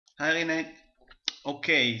Hi Renee.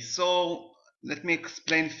 Okay, so let me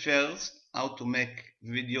explain first how to make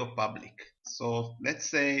video public. So let's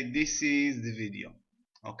say this is the video,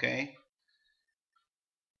 okay?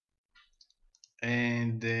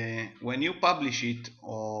 And when you publish it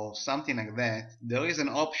or something like that, there is an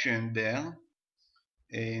option there,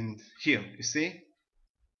 and here you see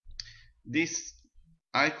this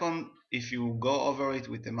icon. If you go over it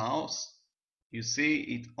with the mouse, you see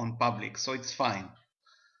it on public, so it's fine.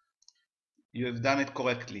 You have done it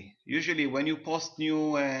correctly. Usually when you post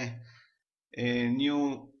a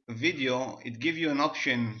new video, it gives you an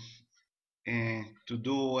option to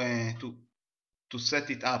do to set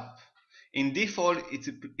it up. In default,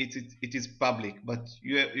 it is public, but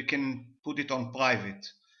you can put it on private,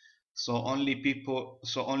 so only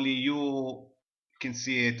you can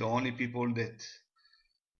see it, or only people that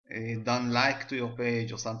done like to your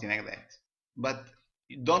page or something like that. But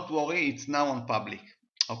don't worry, it's now on public.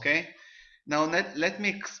 Okay. Now let me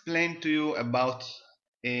explain to you about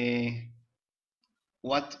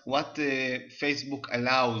what Facebook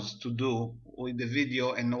allows to do with the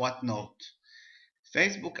video and what not.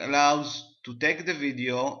 Facebook allows to take the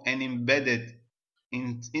video and embed it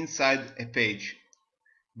inside a page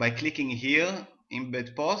by clicking here,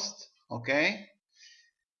 embed post, okay,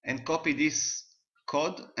 and copy this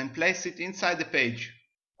code and place it inside the page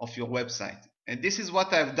of your website. And this is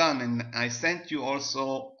what I've done, and I sent you a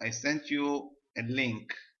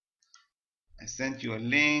link. I sent you a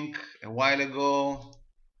link a while ago.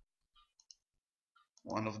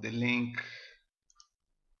 One of the link,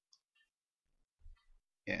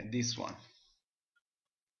 yeah, this one.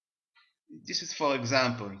 This is for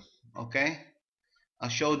example, okay? I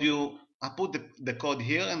put the code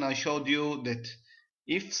here, and I showed you that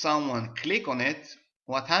if someone click on it,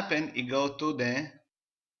 what happened, he go to the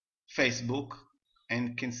Facebook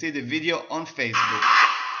and can see the video on Facebook,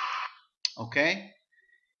 okay?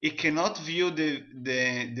 He cannot view the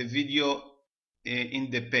video in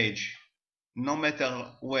the page, no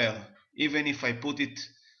matter where. Even if I put it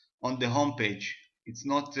on the home page, it's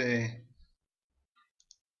not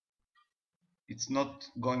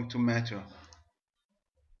going to matter.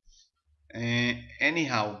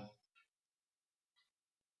 Anyhow,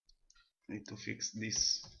 need to fix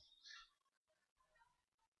this.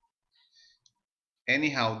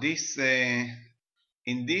 Anyhow, this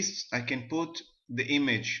in this I can put the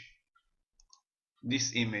image,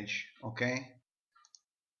 this image, okay?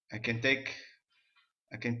 I can take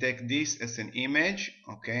this as an image,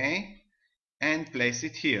 okay, and place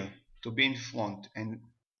it here to be in front, and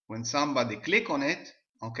when somebody click on it,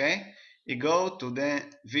 okay, you go to the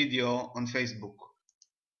video on Facebook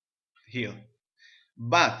here.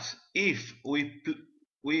 But if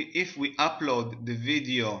we upload the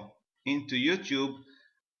video into YouTube,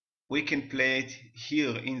 we can play it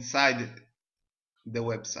here inside the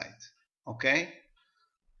website, okay?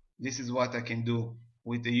 This is what I can do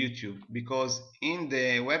with the YouTube, because in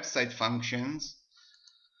the website functions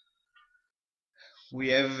we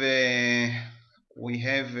have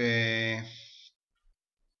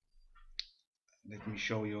let me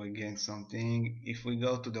show you again something. If we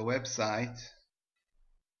go to the website,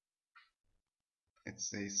 let's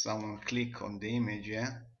say someone click on the image,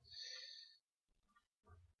 yeah,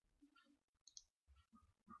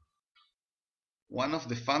 one of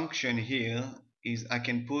the function here is I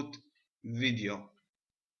can put video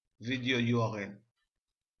URL,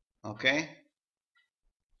 okay?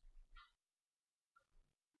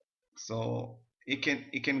 So it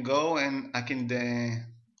can go, and I can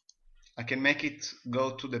make it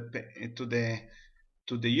go to the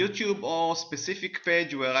YouTube or specific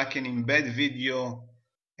page where I can embed video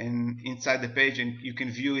and inside the page, and you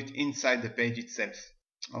can view it inside the page itself,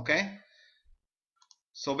 okay?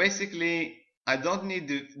 So basically I don't need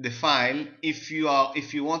the file if you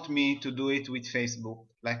want me to do it with Facebook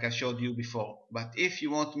like I showed you before. But if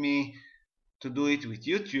you want me to do it with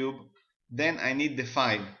YouTube, then I need the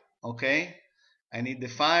file, okay? I need the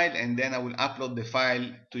file, and then I will upload the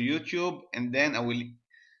file to YouTube, and then I will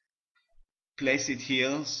place it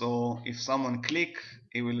here, so if someone click,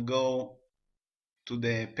 it will go to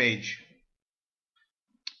the page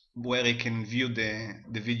where he can view the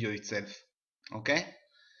video itself, okay?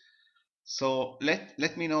 So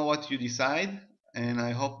let me know what you decide, and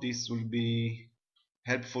I hope this will be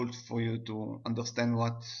helpful for you to understand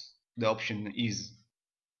what the option is.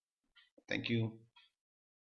 Thank you.